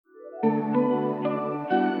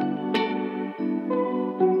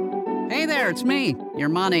there, it's me, your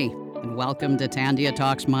money, and welcome to Tandia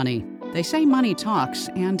Talks Money. They say money talks,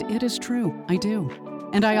 and it is true, I do.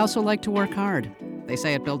 And I also like to work hard. They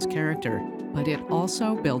say it builds character, but it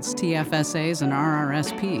also builds TFSAs and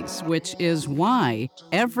RRSPs, which is why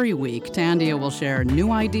every week Tandia will share new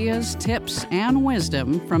ideas, tips, and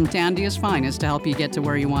wisdom from Tandia's finest to help you get to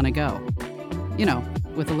where you want to go. You know,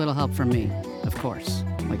 with a little help from me, of course.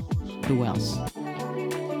 Like, who else?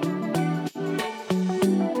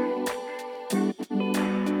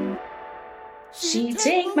 She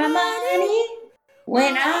take my money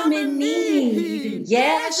when I'm in need.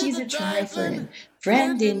 Yeah, she's a trifling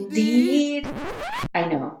friend indeed. I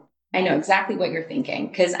know exactly what you're thinking,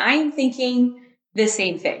 because I am thinking the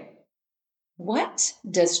same thing. What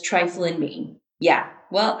does trifling mean? Yeah,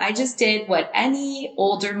 well, I just did what any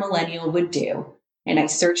older millennial would do, and I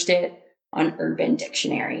searched it on Urban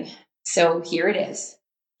Dictionary. So here it is.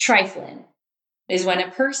 Trifling is when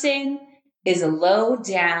a person is a low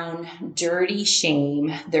down, dirty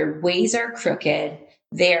shame. Their ways are crooked.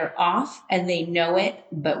 They're off and they know it,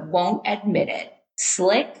 but won't admit it.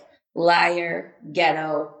 Slick, liar,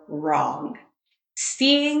 ghetto, wrong.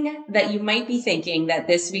 Seeing that you might be thinking that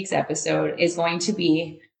this week's episode is going to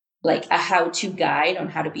be like a how-to guide on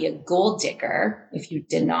how to be a gold digger, if you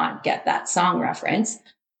did not get that song reference,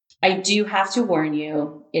 I do have to warn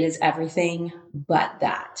you, it is everything but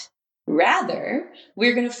that. Rather,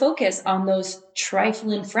 we're going to focus on those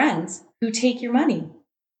trifling friends who take your money.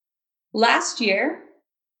 Last year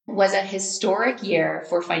was a historic year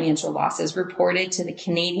for financial losses reported to the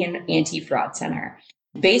Canadian Anti-Fraud Centre.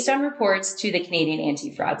 Based on reports to the Canadian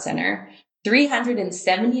Anti-Fraud Centre,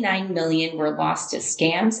 $379 million were lost to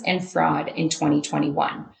scams and fraud in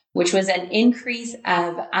 2021, which was an increase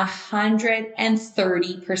of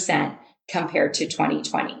 130% compared to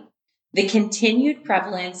 2020. The continued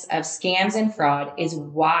prevalence of scams and fraud is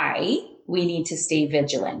why we need to stay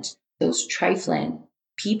vigilant. Those trifling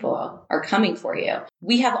people are coming for you.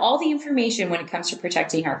 We have all the information when it comes to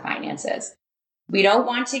protecting our finances. We don't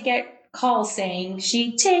want to get calls saying,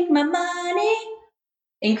 "She take my money."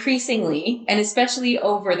 Increasingly, and especially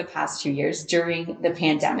over the past 2 years during the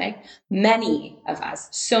pandemic,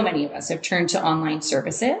 so many of us have turned to online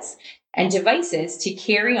services and devices to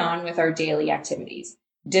carry on with our daily activities.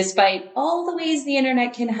 Despite all the ways the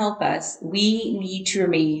internet can help us, we need to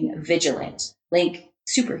remain vigilant, like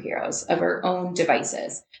superheroes of our own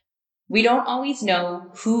devices. We don't always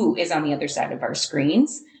know who is on the other side of our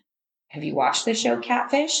screens. Have you watched the show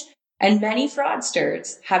Catfish? And many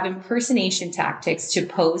fraudsters have impersonation tactics to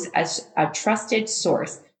pose as a trusted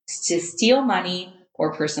source to steal money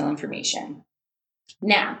or personal information.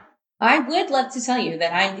 Now, I would love to tell you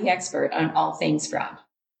that I'm the expert on all things fraud.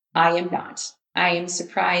 I am not. I am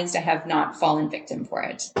surprised I have not fallen victim for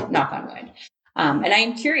it, knock on wood. And I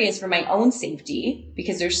am curious for my own safety,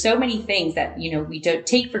 because there's so many things that, we don't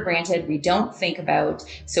take for granted, we don't think about.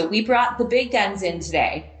 So we brought the big guns in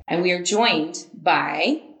today, and we are joined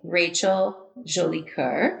by Rachel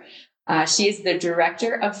Jolicoeur. She is the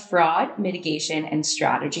Director of Fraud Mitigation and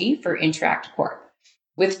Strategy for Interact Corp.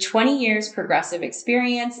 With 20 years progressive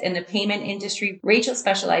experience in the payment industry, Rachel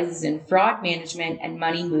specializes in fraud management and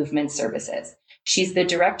money movement services. She's the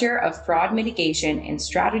Director of Fraud Mitigation and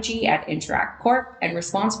Strategy at Interact Corp. And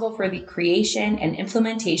responsible for the creation and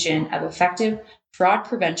implementation of effective fraud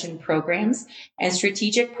prevention programs and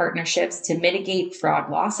strategic partnerships to mitigate fraud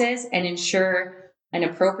losses and ensure an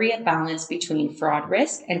appropriate balance between fraud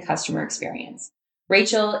risk and customer experience.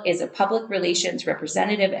 Rachel is a public relations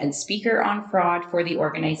representative and speaker on fraud for the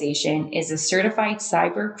organization, is a certified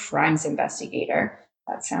cyber crimes investigator.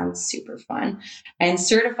 That sounds super fun. And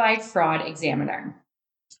certified fraud examiner.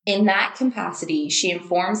 In that capacity, she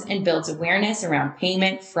informs and builds awareness around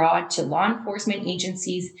payment fraud to law enforcement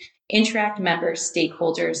agencies, Interact members,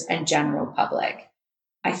 stakeholders, and general public.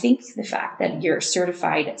 I think the fact that you're a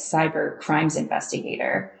certified cyber crimes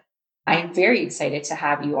investigator, I'm very excited to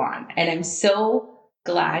have you on. And I'm so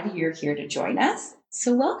glad you're here to join us.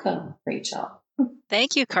 So welcome, Rachel.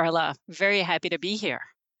 Thank you, Carla. Very happy to be here.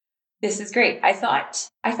 This is great. I thought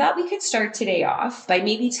we could start today off by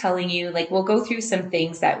maybe telling you, we'll go through some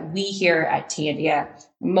things that we here at Tandia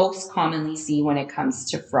most commonly see when it comes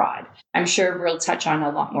to fraud. I'm sure we'll touch on a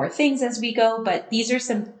lot more things as we go, but these are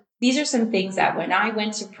some things that when I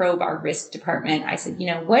went to probe our risk department, I said,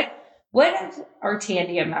 what have our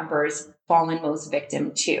Tandia members fallen most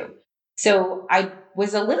victim to? So I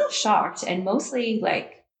was a little shocked and mostly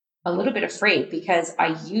a little bit afraid, because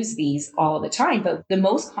I use these all the time. But the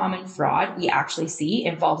most common fraud we actually see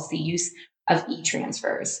involves the use of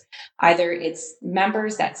e-transfers. Either it's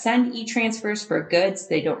members that send e-transfers for goods,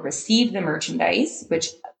 they don't receive the merchandise, which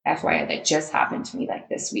FYI, that just happened to me like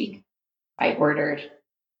this week. I ordered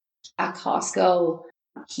a Costco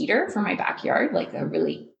heater for my backyard, like a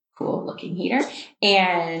really cool looking heater.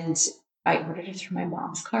 And I ordered it through my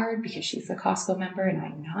mom's card because she's a Costco member and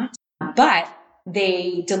I'm not. But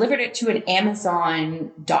they delivered it to an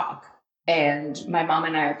Amazon dock. And my mom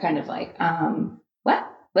and I are kind of like, what?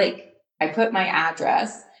 Like, I put my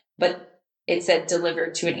address, but it said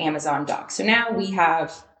delivered to an Amazon dock. So now we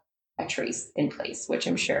have a trace in place, which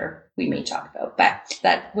I'm sure we may talk about. But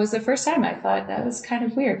that was the first time I thought that was kind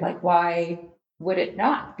of weird. Like, why would it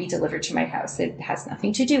not be delivered to my house? It has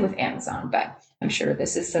nothing to do with Amazon, but I'm sure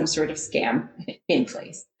this is some sort of scam in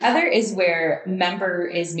place. Other is where member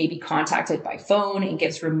is maybe contacted by phone and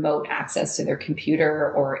gives remote access to their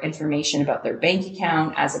computer or information about their bank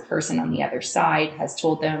account as a person on the other side has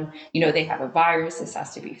told them, they have a virus, this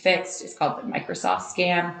has to be fixed. It's called the Microsoft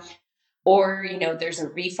scam. Or, there's a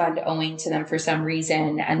refund owing to them for some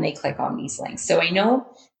reason and they click on these links. So I know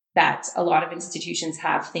that a lot of institutions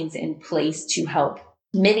have things in place to help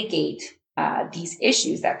mitigate these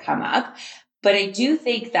issues that come up. But I do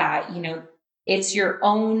think that, it's your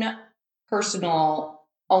own personal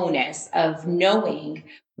onus of knowing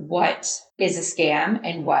what is a scam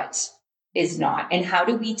and what is not. And how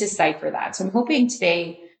do we decipher that? So I'm hoping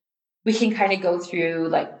today we can kind of go through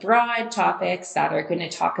like broad topics that are going to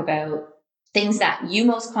talk about things that you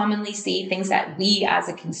most commonly see, things that we as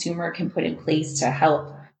a consumer can put in place to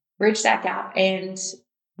help bridge that gap. And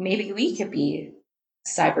maybe we could be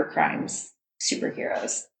cybercrimes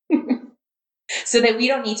superheroes so that we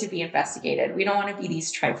don't need to be investigated. We don't want to be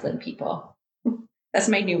these trifling people. That's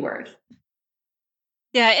my new word.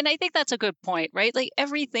 Yeah, and I think that's a good point, right? Like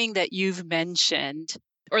everything that you've mentioned,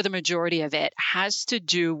 or the majority of it, has to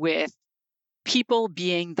do with people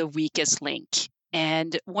being the weakest link.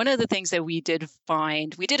 And one of the things that we did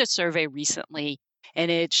find, we did a survey recently,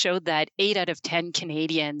 and it showed that 8 out of 10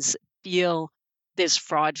 Canadians feel this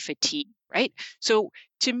fraud fatigue, right? So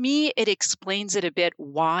to me, it explains it a bit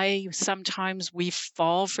why sometimes we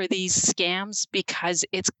fall for these scams, because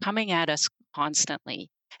it's coming at us constantly.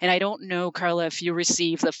 And I don't know, Carla, if you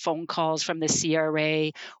receive the phone calls from the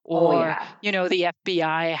CRA or, the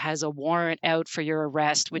FBI has a warrant out for your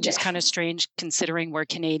arrest, which is kind of strange considering we're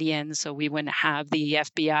Canadians, so we wouldn't have the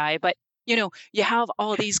FBI. But, you have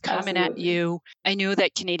all these coming at you. I knew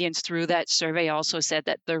that Canadians through that survey also said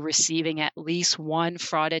that they're receiving at least one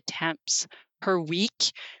fraud attempts per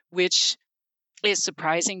week, which is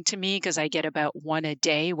surprising to me because I get about one a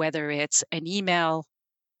day, whether it's an email,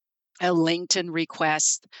 a LinkedIn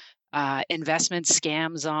request, investment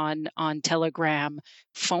scams on Telegram,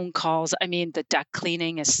 phone calls. I mean, the duct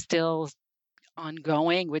cleaning is still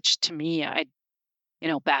ongoing, which to me,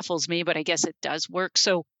 baffles me, but I guess it does work.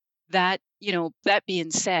 So that, that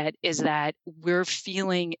being said, is that we're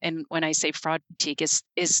feeling, and when I say fraud fatigue, is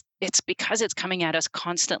it's because it's coming at us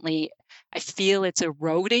constantly. I feel it's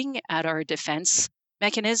eroding at our defense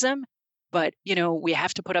mechanism, but we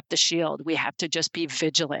have to put up the shield. We have to just be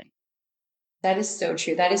vigilant. That is so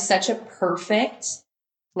true. That is such a perfect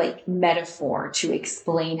metaphor to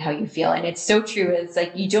explain how you feel. And it's so true. It's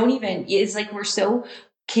like it's like we're so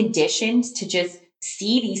conditioned to just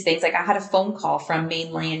see these things. Like I had a phone call from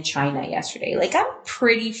mainland China yesterday. Like I'm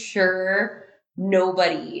pretty sure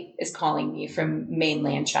nobody is calling me from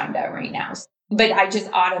mainland China right now. But I just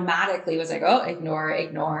automatically was like, oh,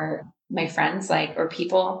 ignore my friends, or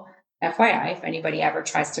people. FYI, if anybody ever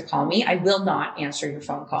tries to call me, I will not answer your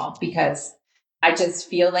phone call because I just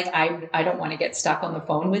feel like I don't want to get stuck on the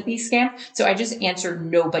phone with these scams. So I just answer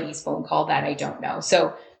nobody's phone call that I don't know.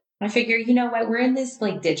 So I figure, you know what? We're in this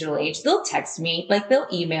digital age. They'll text me, they'll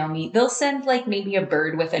email me, they'll send maybe a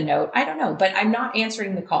bird with a note. I don't know, but I'm not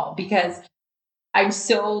answering the call because I'm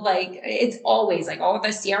so it's always oh,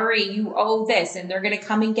 the CRA, you owe this and they're going to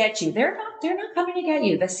come and get you. They're not coming to get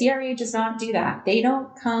you. The CRA does not do that. They don't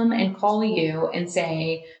come and call you and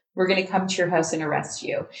say, we're going to come to your house and arrest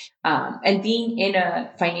you. And being in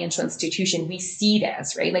a financial institution, we see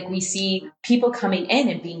this, right? We see people coming in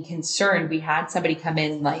and being concerned. We had somebody come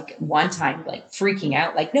in one time, freaking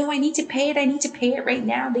out, no, I need to pay it. I need to pay it right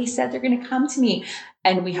now. They said they're going to come to me.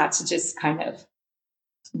 And we had to just kind of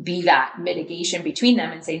be that mitigation between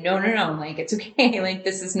them and say, no, it's okay.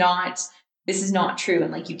 This is not true.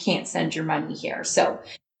 And you can't send your money here. So,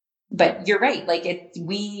 but you're right.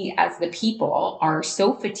 We as the people are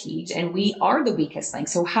so fatigued and we are the weakest link.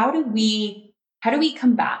 So how do we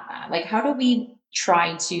combat that? How do we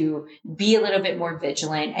try to be a little bit more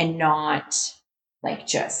vigilant and not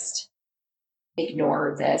just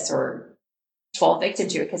ignore this or fall victim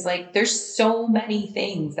to it? Cause there's so many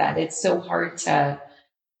things that it's so hard to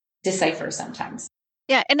decipher sometimes.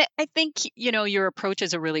 Yeah, and I think, your approach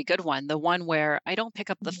is a really good one. The one where I don't pick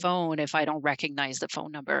up the Mhm. phone if I don't recognize the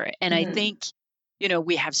phone number. And I Mhm. think,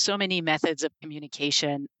 we have so many methods of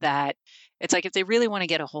communication that it's like if they really want to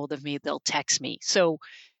get a hold of me, they'll text me. So,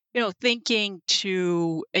 thinking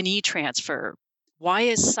to an e-transfer, why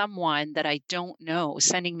is someone that I don't know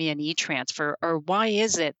sending me an e-transfer? Or why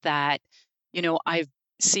is it that, I've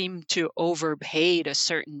seemed to overpaid a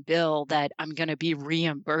certain bill that I'm going to be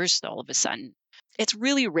reimbursed all of a sudden? It's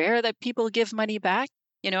really rare that people give money back.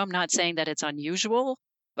 I'm not saying that it's unusual,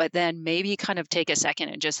 but then maybe kind of take a second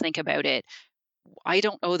and just think about it. I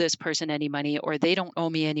don't owe this person any money or they don't owe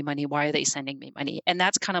me any money. Why are they sending me money? And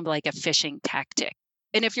that's kind of like a phishing tactic.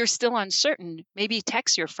 And if you're still uncertain, maybe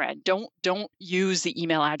text your friend. Don't use the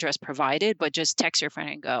email address provided, but just text your friend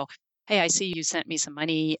and go, "Hey, I see you sent me some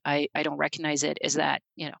money. I don't recognize it. Is that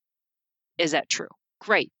true?"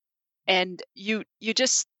 Great. And you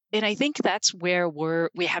just and I think that's where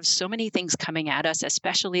we have so many things coming at us,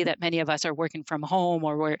 especially that many of us are working from home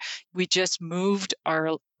or we just moved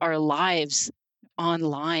our lives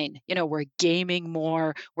online. We're gaming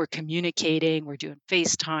more, we're communicating, we're doing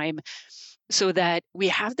FaceTime, so that we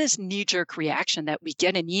have this knee-jerk reaction that we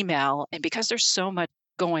get an email, and because there's so much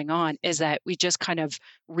going on, is that we just kind of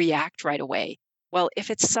react right away. Well, if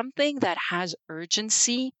it's something that has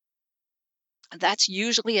urgency, that's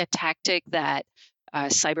usually a tactic that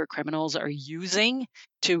cyber criminals are using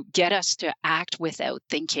to get us to act without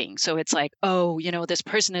thinking. So it's like, oh, this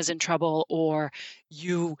person is in trouble, or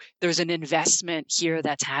there's an investment here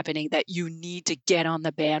that's happening that you need to get on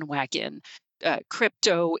the bandwagon.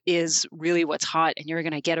 Crypto is really what's hot, and you're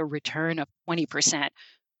going to get a return of 20%.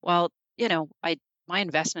 Well, I my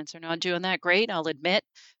investments are not doing that great, I'll admit.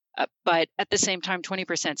 But at the same time,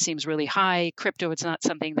 20% seems really high. Crypto, it's not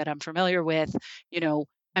something that I'm familiar with. You know,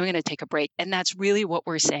 I'm going to take a break. And that's really what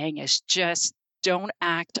we're saying is just don't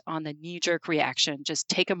act on the knee jerk reaction. Just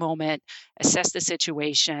take a moment, assess the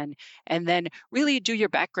situation, and then really do your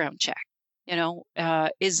background check.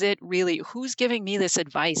 Is it really who's giving me this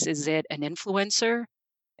advice? Is it an influencer?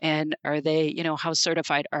 And are they, how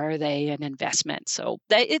certified are they in investment? So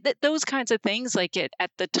those kinds of things, like it at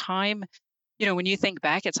the time, when you think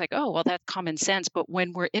back, it's like, oh, well, that's common sense. But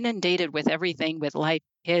when we're inundated with everything, with life,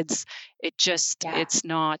 kids, Yeah. it's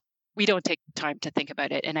not, we don't take time to think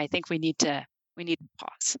about it. And I think we need to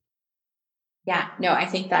pause. Yeah, no, I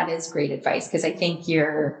think that is great advice because I think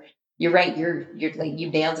you're right. You're like you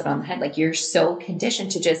nailed it on the head. Like you're so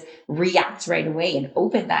conditioned to just react right away and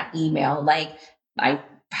open that email. Like I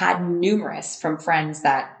had numerous from friends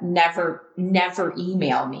that never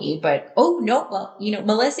email me, but oh no, well,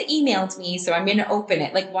 Melissa emailed me, so I'm gonna open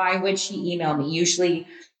it. Like, why would she email me? Usually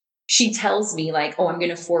she tells me like, "Oh, I'm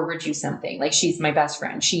going to forward you something." Like she's my best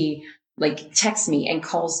friend. She like texts me and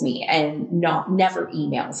calls me and not never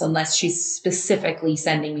emails unless she's specifically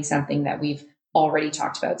sending me something that we've already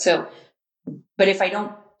talked about. So, but if I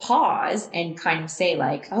don't pause and kind of say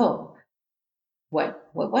like, "Oh, what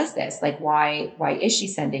was this? Like why is she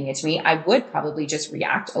sending it to me?" I would probably just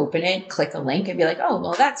react, open it, click a link and be like, "Oh,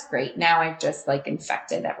 well that's great. Now I've just like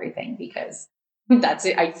infected everything because that's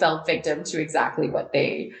it. I fell victim to exactly what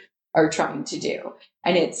they are trying to do."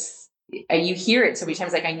 And you hear it so many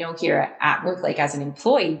times. Like I know here at work, like as an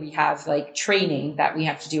employee, we have like training that we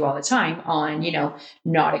have to do all the time on,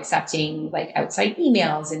 not accepting like outside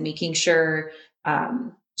emails and making sure,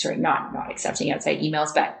 sorry, not accepting outside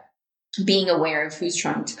emails, but being aware of who's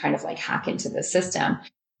trying to kind of like hack into the system.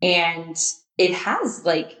 And it has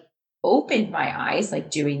like opened my eyes, like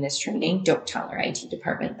doing this training. Don't tell our IT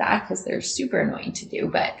department that because they're super annoying to do,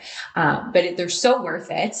 but they're so worth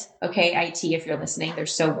it. Okay, IT, if you're listening, they're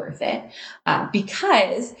so worth it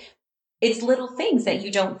because it's little things that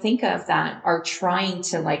you don't think of that are trying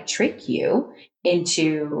to like trick you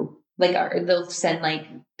into like they'll send like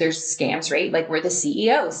there's scams, right? Like where the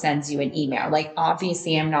CEO sends you an email. Like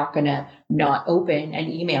obviously I'm not gonna not open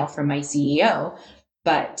an email from my CEO,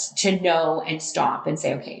 but to know and stop and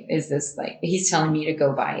say, okay, is this like he's telling me to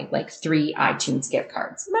go buy like 3 iTunes gift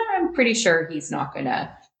cards? Well, I'm pretty sure he's not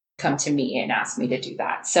gonna come to me and ask me to do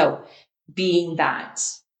that. So being that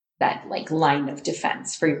like line of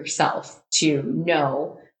defense for yourself to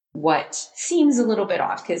know what seems a little bit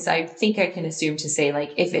off, because I think I can assume to say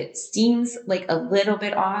like if it seems like a little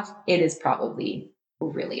bit off, it is probably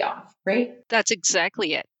really off, right? That's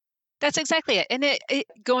exactly it. That's exactly it. And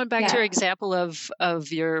going back to your Yeah. example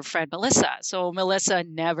of your friend Melissa. So Melissa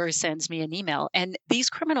never sends me an email. And these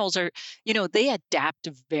criminals are, they adapt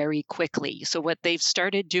very quickly. So what they've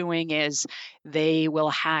started doing is they will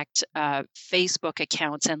hack Facebook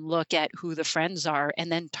accounts and look at who the friends are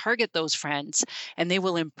and then target those friends, and they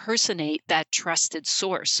will impersonate that trusted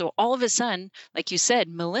source. So all of a sudden, like you said,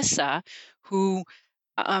 Melissa, who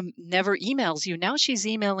never emails you, now she's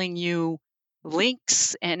emailing you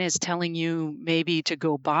links and is telling you maybe to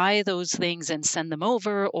go buy those things and send them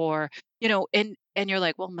over, or and you're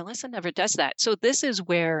like, well, Melissa never does that. So this is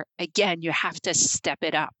where, again, you have to step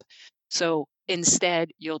it up. So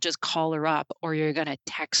instead you'll just call her up or you're going to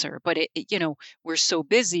text her, but we're so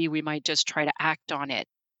busy we might just try to act on it.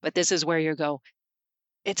 But this is where you go,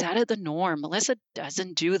 it's out of the norm. Melissa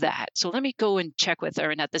doesn't do that. So let me go and check with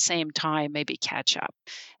her and at the same time maybe catch up.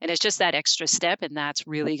 And it's just that extra step, and that's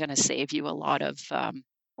really going to save you a lot of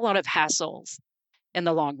hassles in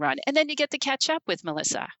the long run. And then you get to catch up with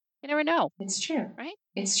Melissa. You never know, It's true. right?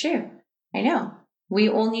 It's true. I know. We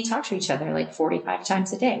only talk to each other like 45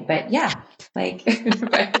 times a day, but yeah, like,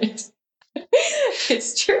 but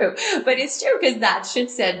it's true. But it's true because that should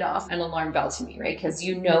send off an alarm bell to me, right? Because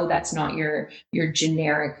that's not your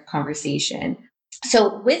generic conversation.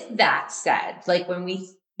 So with that said, like when we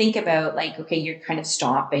think about like, okay, you're kind of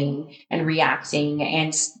stopping and reacting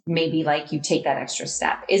and maybe like you take that extra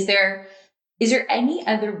step. Is there any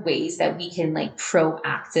other ways that we can like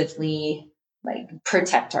proactively like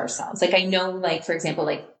protect ourselves? Like I know, like for example,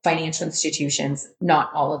 like financial institutions,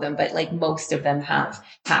 not all of them, but like most of them have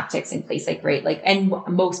tactics in place, like right, like and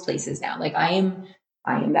most places now. Like I am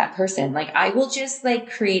that person. Like I will just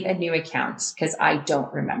like create a new account because I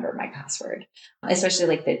don't remember my password, especially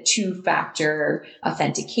like the two-factor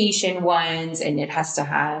authentication ones. And it has to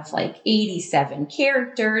have like 87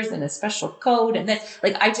 characters and a special code. And then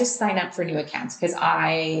like I just sign up for new accounts because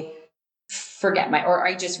I or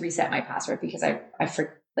I just reset my password because I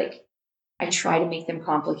try to make them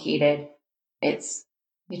complicated. It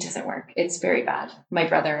doesn't work. It's very bad. My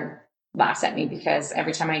brother laughs at me because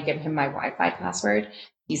every time I give him my Wi-Fi password,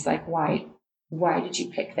 he's like, why did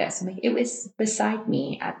you pick this? I'm like, it was beside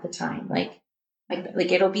me at the time. Like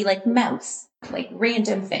it'll be like mouse, like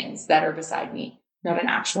random things that are beside me, not an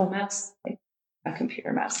actual mouse, like a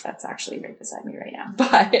computer mouse that's actually right beside me right now.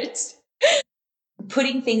 But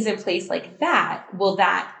putting things in place like that, will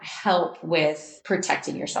that help with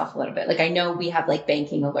protecting yourself a little bit? Like I know we have like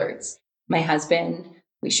banking alerts. My husband,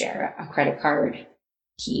 we share a credit card.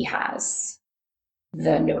 He has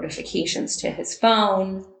the notifications to his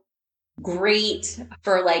phone. Great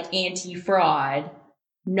for like anti-fraud.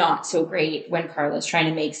 Not so great when Carla's trying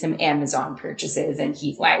to make some Amazon purchases and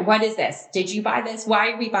he's like, what is this? Did you buy this?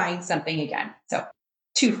 Why are we buying something again? So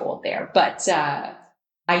twofold there. But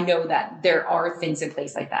I know that there are things in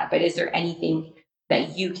place like that. But is there anything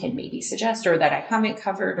that you can maybe suggest or that I haven't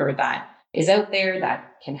covered or that is out there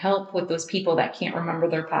that can help with those people that can't remember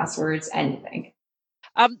their passwords? Anything?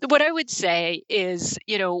 What I would say is,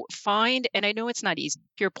 find, and I know it's not easy,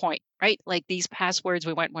 to your point, right? Like these passwords,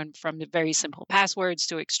 we went from the very simple passwords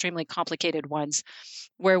to extremely complicated ones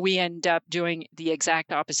where we end up doing the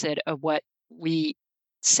exact opposite of what we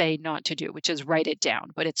say not to do, which is write it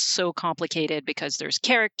down. But it's so complicated because there's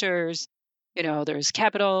characters, there's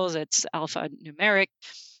capitals, it's alphanumeric.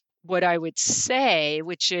 What I would say,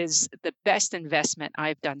 which is the best investment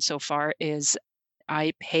I've done so far, is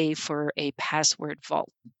I pay for a password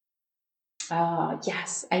vault. Oh,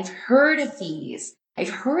 yes. I've heard of these. I've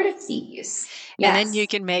heard of these. And then you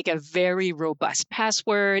Yes. can make a very robust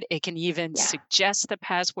password. It can even Yeah. suggest the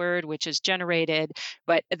password, which is generated.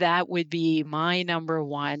 But that would be my number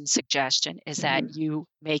one suggestion, is that Mhm. you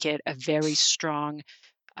make it a very strong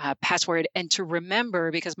password. And to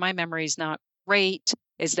remember, because my memory is not great,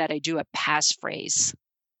 is that I do a passphrase.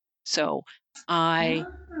 So I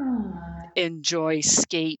Ah. enjoy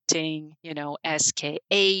skating,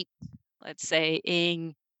 SK8, let's say,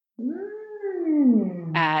 ing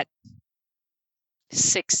Mm. at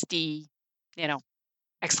 60, you know,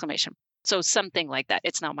 exclamation. So something like that.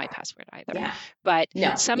 It's not my password either, Yeah. but No.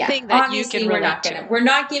 Yeah. something that you can Obviously, relate to. we're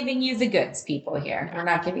not giving you the goods, people here. Yeah. We're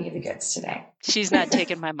not giving you the goods today. She's not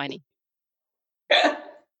taking my money.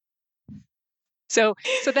 So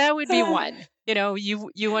that would be one.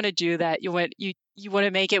 You want to do that. You want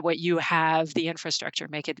to make it what you have, the infrastructure,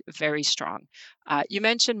 make it very strong. You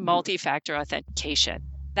mentioned Mhm. multi-factor authentication.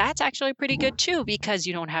 that's actually pretty good too, because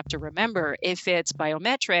you don't have to remember. If it's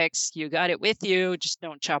biometrics, you got it with you, just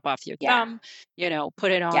don't chop off your Yeah. thumb,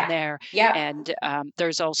 put it on Yeah. there. Yeah. And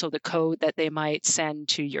there's also the code that they might send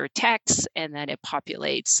to your text, and then it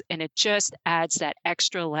populates. And it just adds that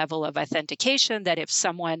extra level of authentication that if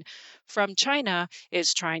someone from China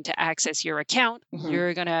is trying to access your account, Hmm.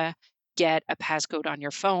 you're going to get a passcode on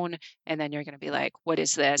your phone, and then you're going to be like, what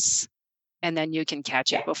is this? And then you can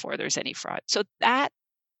catch it Yeah. before there's any fraud. So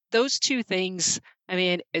those two things, I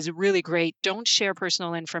mean, is really great. Don't share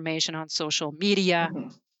personal information on social media. Hmm.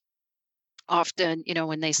 Often,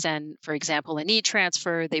 when they send, for example, an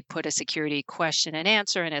e-transfer, they put a security question and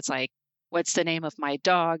answer, and it's like, what's the name of my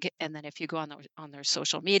dog? And then if you go on their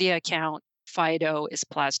social media account, Fido is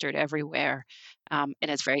plastered everywhere, and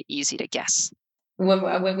it's very easy to guess.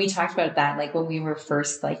 When we talked about that, like when we were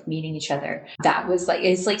first like meeting each other, that was like,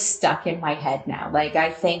 it's like stuck in my head now. Like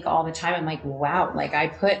I think all the time, I'm like, wow, like I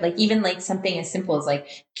put like even like something as simple as like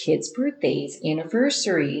kids' birthdays,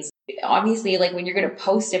 anniversaries. Obviously, like when you're going to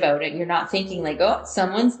post about it, you're not thinking like, oh,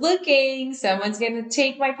 someone's looking, someone's going to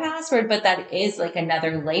take my password. But that is like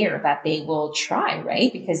another layer that they will try,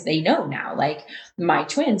 right? Because they know now, like my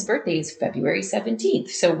twins' birthday is February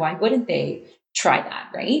 17th. So why wouldn't they try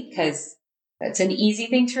that, right? Because that's an easy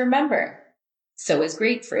thing to remember. So is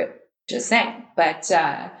grapefruit. Just saying. But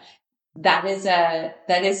that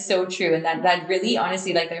is so true, and that really,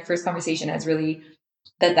 honestly, like that first conversation has really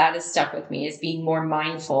that has stuck with me, is being more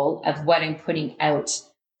mindful of what I'm putting out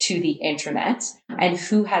to the internet and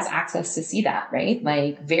who has access to see that. Right?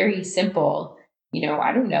 Like very simple.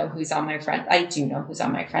 I don't know who's on my friend. I do know who's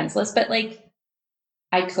on my friends list, but like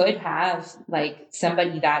I could have like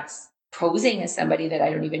somebody that's posing as somebody that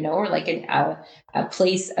I don't even know, or like a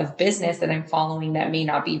place of business that I'm following that may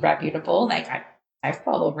not be reputable. Like I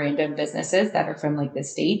follow random businesses that are from like the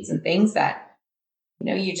States and things that,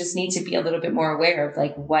 you just need to be a little bit more aware of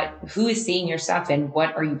like who is seeing your stuff and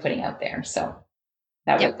what are you putting out there. So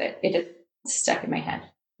that Yep. was it. It just stuck in my head.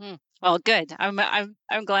 Well, good. I'm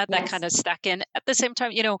glad that Yes. kind of stuck in. At the same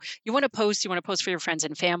time, you want to post for your friends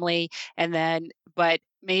and family, and then, but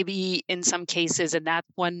maybe in some cases, and that's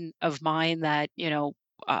one of mine that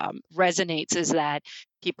resonates, is that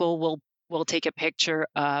people will take a picture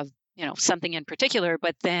of something in particular,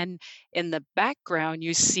 but then in the background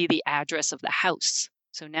you see the address of the house.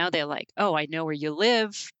 So now they're like, oh, I know where you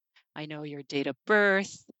live, I know your date of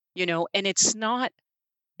birth, and it's not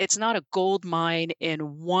a gold mine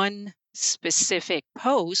in one specific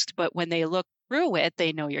post, but when they look through it,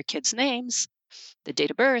 they know your kids' names, the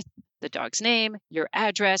date of birth, the dog's name, your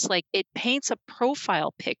address. Like it paints a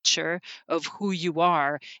profile picture of who you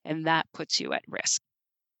are, and that puts you at risk.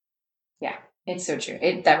 Yeah, it's so true.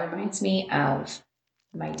 That reminds me of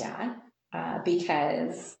my dad,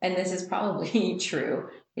 because, and this is probably true.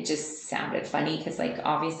 It just sounded funny because, like,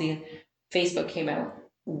 obviously, Facebook came out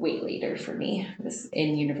way later for me. This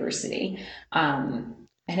in university, and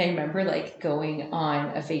I remember like going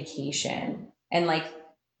on a vacation, and like,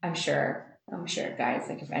 I'm sure, guys,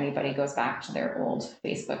 like if anybody goes back to their old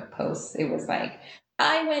Facebook posts, it was like,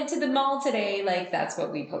 I went to the mall today. Like that's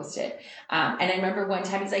what we posted. And I remember one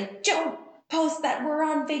time he's like, don't post that we're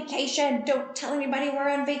on vacation. Don't tell anybody we're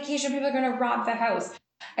on vacation. People are going to rob the house.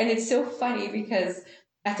 And it's so funny because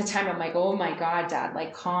at the time I'm like, oh my God, Dad,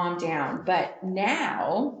 like calm down. But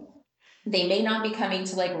now they may not be coming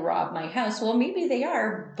to like rob my house. Well, maybe they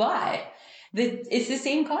are, but it's the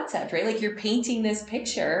same concept, right? Like you're painting this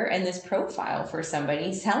picture and this profile for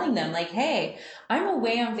somebody, telling them like, hey, I'm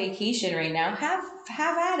away on vacation right now. Have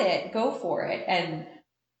at it. Go for it. And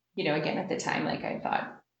again, at the time, like I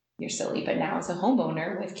thought you're silly, but now as a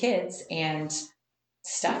homeowner with kids and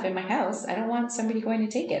stuff in my house, I don't want somebody going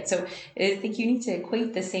to take it. So I think you need to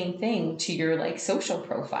equate the same thing to your like social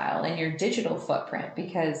profile and your digital footprint,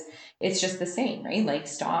 because it's just the same, right? Like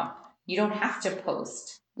stop. You don't have to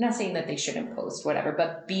post. I'm not saying that they shouldn't post, whatever,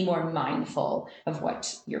 but be more mindful of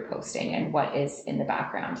what you're posting and what is in the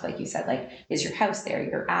background. Like you said, like, is your house there,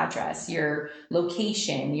 your address, your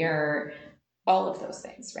location, your all of those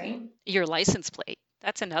things, right? Your license plate.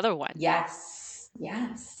 That's another one. Yes.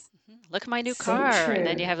 Yes. Look at my new So car. And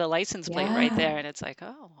then you true. have the license plate right Yeah. there. And it's like,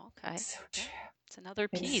 oh, okay. So Yeah. true. It's another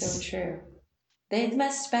It's so piece. true. They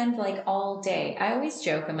must spend like all day. I always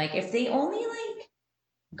joke, I'm like, if they only like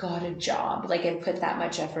got a job, like, and put that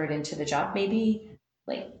much effort into the job, maybe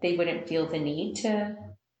like they wouldn't feel the need to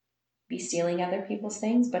be stealing other people's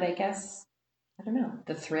things. But I guess, I don't know,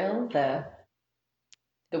 the thrill, the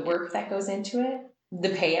Yeah. work that goes into it, the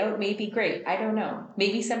payout may be great. I don't know.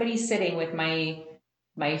 Maybe somebody's sitting with my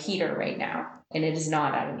heater right now and it is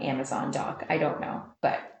not at an Amazon dock. I don't know.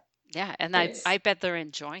 But Yeah, and This, I bet they're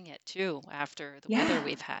enjoying it too after the weather yeah,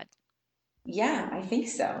 we've had. yeah, I think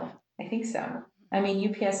so. Yeah. I think so. I mean,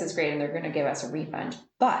 UPS is great and they're going to give us a refund,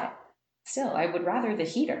 but still, I would rather the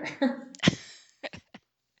heater.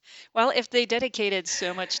 Well, if they dedicated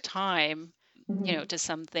so much time, Mhm. to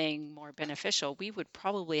something more beneficial, we would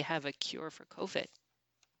probably have a cure for COVID.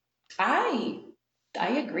 I I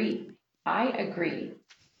agree. I agree.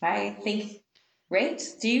 I think, right?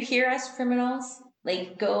 Do you hear us criminals?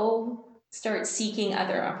 Like, go start seeking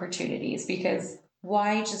other opportunities because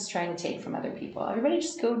why just try to take from other people? Everybody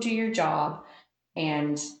just go do your job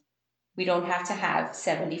and we don't have to have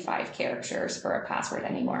 75 characters for a password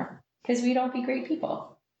anymore because we don't be great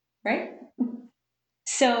people, right?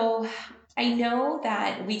 So I know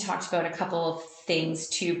that we talked about a couple of things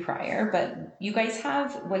too prior, but you guys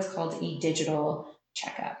have what's called a digital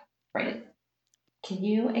checkup, right? Can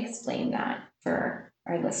you explain that for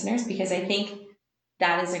our listeners? Because I think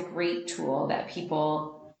that is a great tool that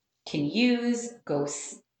people can use,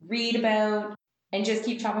 read about, and just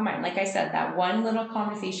keep top of mind. Like I said, that one little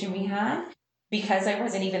conversation we had, because I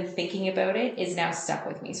wasn't even thinking about it, is now stuck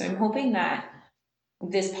with me. So I'm hoping that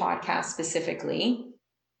this podcast specifically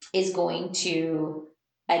is going to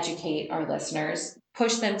educate our listeners,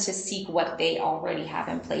 push them to seek what they already have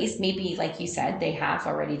in place. Maybe, like you said, they have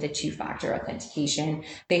already the two-factor authentication,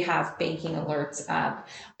 they have banking alerts up.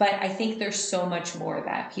 But I think there's so much more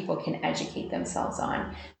that people can educate themselves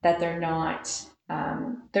on that they're not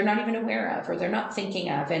even aware of or they're not thinking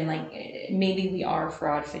of. And like maybe we are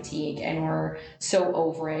fraud fatigue and we're so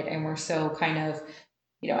over it and we're so kind of,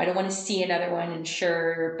 I don't want to see another one and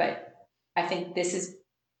sure, but I think this is,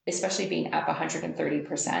 especially being up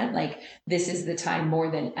 130%, like this is the time more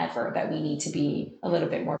than ever that we need to be a little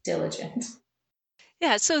bit more diligent.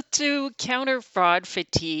 Yeah, so to counter fraud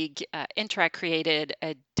fatigue, Interact created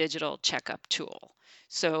a digital checkup tool.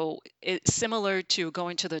 So it's similar to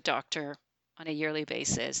going to the doctor on a yearly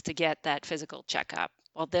basis to get that physical checkup.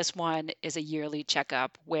 Well, this one is a yearly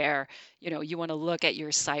checkup where, you want to look at your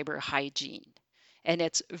cyber hygiene. And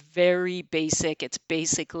it's very basic. It's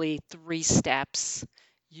basically 3 steps.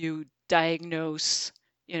 You diagnose,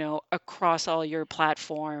 across all your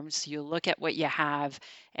platforms. You look at what you have,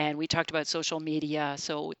 and we talked about social media.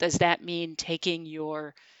 So does that mean taking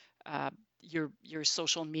uh, your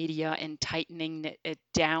social media and tightening it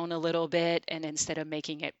down a little bit, and instead of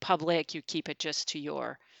making it public, you keep it just to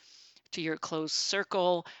your close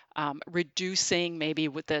circle, reducing maybe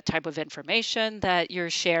with the type of information that you're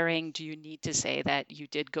sharing? Do you need to say that you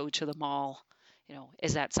did go to the mall?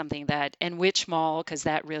 Is that something that, and which mall? Because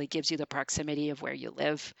that really gives you the proximity of where you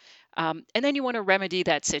live. And then you want to remedy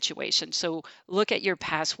that situation. So look at your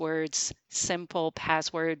passwords, simple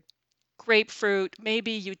password, grapefruit.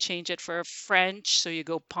 Maybe you change it for French, so you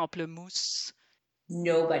go pamplemousse.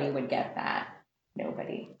 Nobody would get that.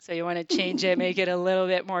 Nobody. So you want to change it, make it a little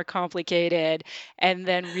bit more complicated, and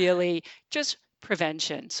then really just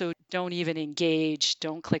prevention. So don't even engage,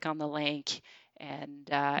 don't click on the link, and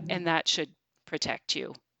that should protect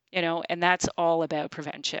you. And that's all about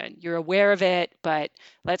prevention. You're aware of it, but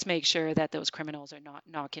let's make sure that those criminals are not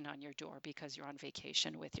knocking on your door because you're on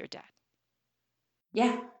vacation with your dad.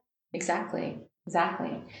 Yeah, exactly.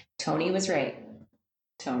 Exactly. Tony was right.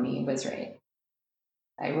 Tony was right.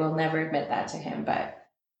 I will never admit that to him, but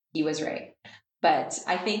he was right. But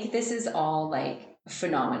I think this is all like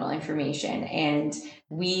phenomenal information and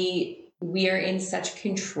we are in such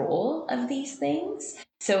control of these things.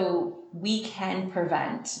 So we can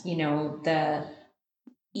prevent, the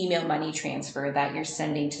email money transfer that you're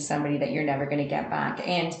sending to somebody that you're never going to get back.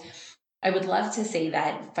 And I would love to say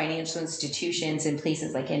that financial institutions and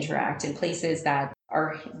places like Interact and places that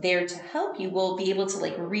are there to help you will be able to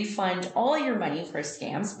like refund all your money for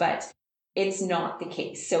scams, but it's not the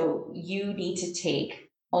case. So you need to take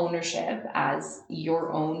ownership as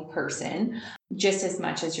your own person just as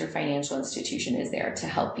much as your financial institution is there to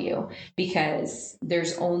help you because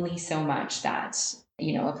there's only so much that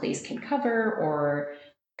a place can cover or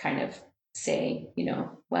kind of say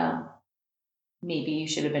well, maybe you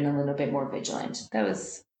should have been a little bit more vigilant. That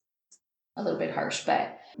was a little bit harsh,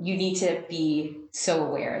 but you need to be so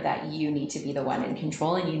aware that you need to be the one in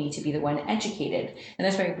control and you need to be the one educated. And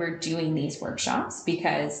that's why we're doing these workshops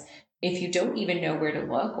because if you don't even know where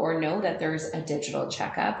to look or know that there's a digital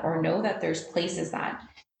checkup or know that there's places that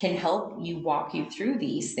can help you walk you through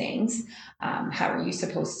these things, how are you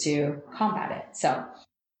supposed to combat it? So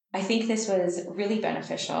I think this was really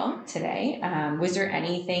beneficial today. Was there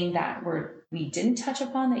anything that we didn't touch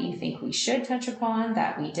upon that you think we should touch upon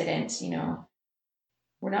that we didn't,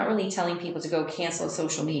 we're not really telling people to go cancel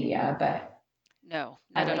social media, but No,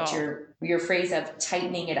 I not at liked all. your phrase of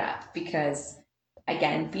tightening it up, because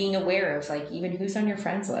again, being aware of like even who's on your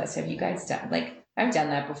friends list. Have you guys done, like, I've done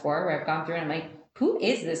that before where I've gone through and I'm like, who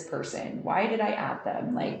is this person? Why did I add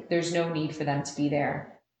them? Like, there's no need for them to be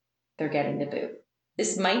there. They're getting the boot.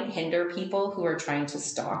 This might hinder people who are trying to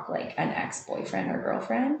stalk like an ex-boyfriend or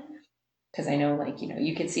girlfriend. Because I know, like,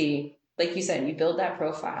 you can see, like you said, you build that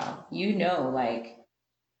profile, like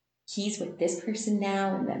he's with this person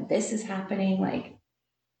now and then this is happening. Like,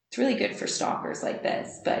 it's really good for stalkers like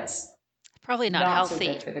this, but Probably not not so healthy.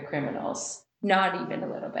 good for the criminals. Not even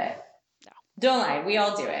a little bit. No. Don't lie. We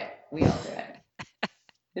all do it. We all do it.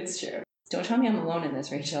 It's true. Don't tell me I'm alone in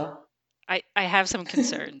this, Rachel. I have some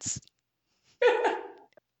concerns.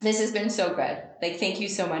 This has been so good. Like, thank you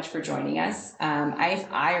so much for joining us. I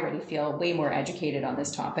already feel way more educated on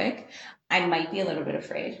this topic. I might be a little bit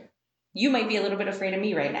afraid. You might be a little bit afraid of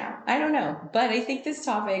me right now. I don't know. But I think this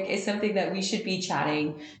topic is something that we should be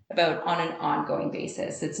chatting about on an ongoing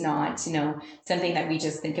basis. It's not, something that we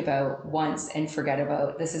just think about once and forget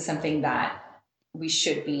about. This is something that we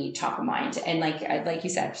should be top of mind. And like you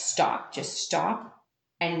said, just stop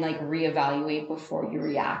and like reevaluate before you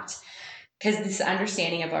react. Because this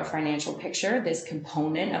understanding of our financial picture, this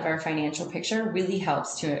component of our financial picture, really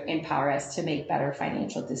helps to empower us to make better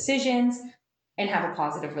financial decisions and have a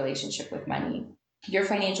positive relationship with money. Your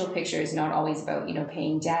financial picture is not always about,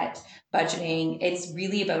 paying debt, budgeting. It's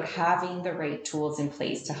really about having the right tools in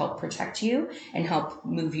place to help protect you and help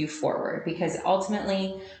move you forward. Because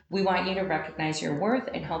ultimately, we want you to recognize your worth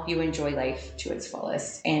and help you enjoy life to its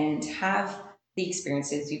fullest and have the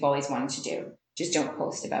experiences you've always wanted to do. Just don't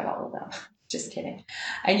post about all of them. Just kidding.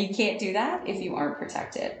 And you can't do that if you aren't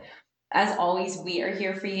protected. As always, we are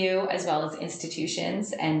here for you, as well as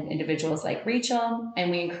institutions and individuals like Rachel.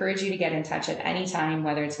 And we encourage you to get in touch at any time,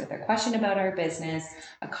 whether it's with a question about our business,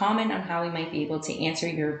 a comment on how we might be able to answer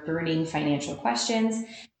your burning financial questions.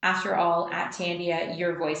 After all, at Tandia,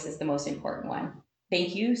 your voice is the most important one.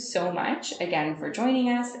 Thank you so much again for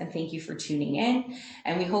joining us, and thank you for tuning in.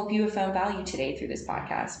 And we hope you have found value today through this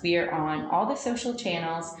podcast. We are on all the social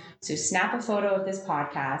channels, so snap a photo of this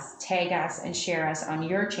podcast, tag us, and share us on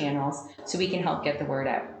your channels so we can help get the word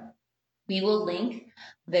out. We will link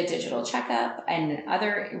the digital checkup and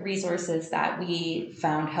other resources that we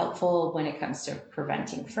found helpful when it comes to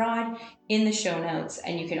preventing fraud in the show notes,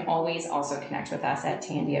 and you can always also connect with us at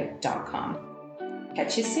tandia.com.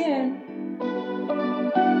 Catch you soon.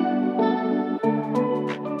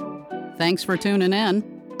 Thanks for tuning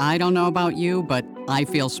in. I don't know about you, but I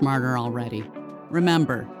feel smarter already.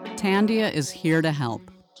 Remember, Tandia is here to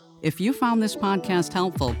help. If you found this podcast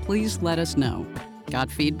helpful, please let us know.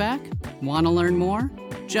 Got feedback? Want to learn more?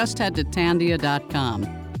 Just head to Tandia.com.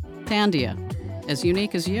 Tandia, as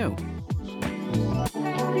unique as you.